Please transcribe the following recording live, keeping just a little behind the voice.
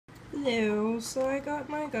Hello, so I got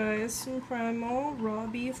my guys some Primal raw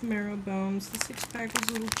beef marrow bones. The 6-pack is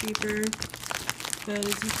a little cheaper, but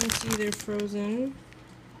as you can see they're frozen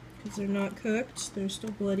because they're not cooked. They're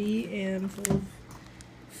still bloody and full of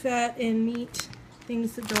fat and meat,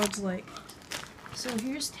 things that dogs like. So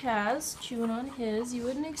here's Taz chewing on his. You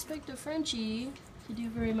wouldn't expect a Frenchie to do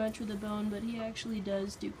very much with a bone, but he actually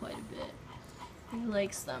does do quite a bit. He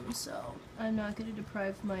likes them, so I'm not going to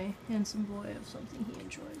deprive my handsome boy of something he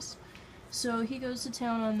enjoys. So he goes to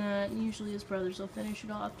town on that, and usually his brothers will finish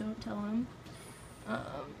it off, don't tell him.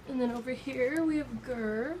 And then over here we have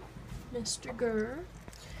Gir, Mr. Gir.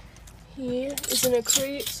 He is in a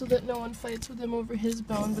crate so that no one fights with him over his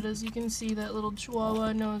bone, but as you can see, that little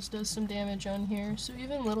Chihuahua nose does some damage on here. So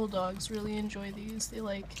even little dogs really enjoy these. They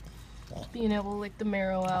like being able to lick the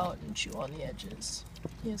marrow out and chew on the edges.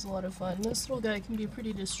 He has a lot of fun. This little guy can be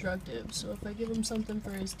pretty destructive, so if I give him something for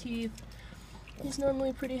his teeth, he's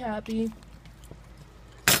normally pretty happy.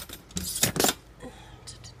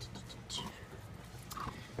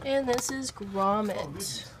 And this is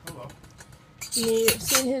Grommet. You've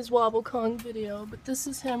seen his Wobble Kong video, but this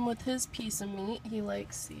is him with his piece of meat. He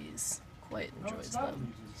likes these, quite enjoys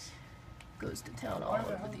them. Goes to town all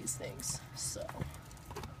over these things, so.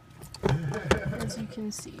 As you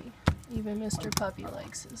can see, even Mr. Puppy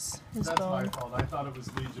likes his bone. That's my fault. I thought it was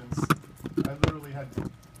Legion's. I literally had to.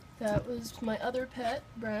 That was my other pet,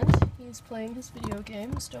 Brent. He's playing his video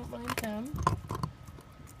games. Don't mind him.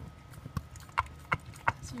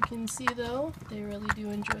 As you can see, though, they really do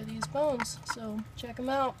enjoy these bones. So check them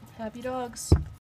out. Happy dogs.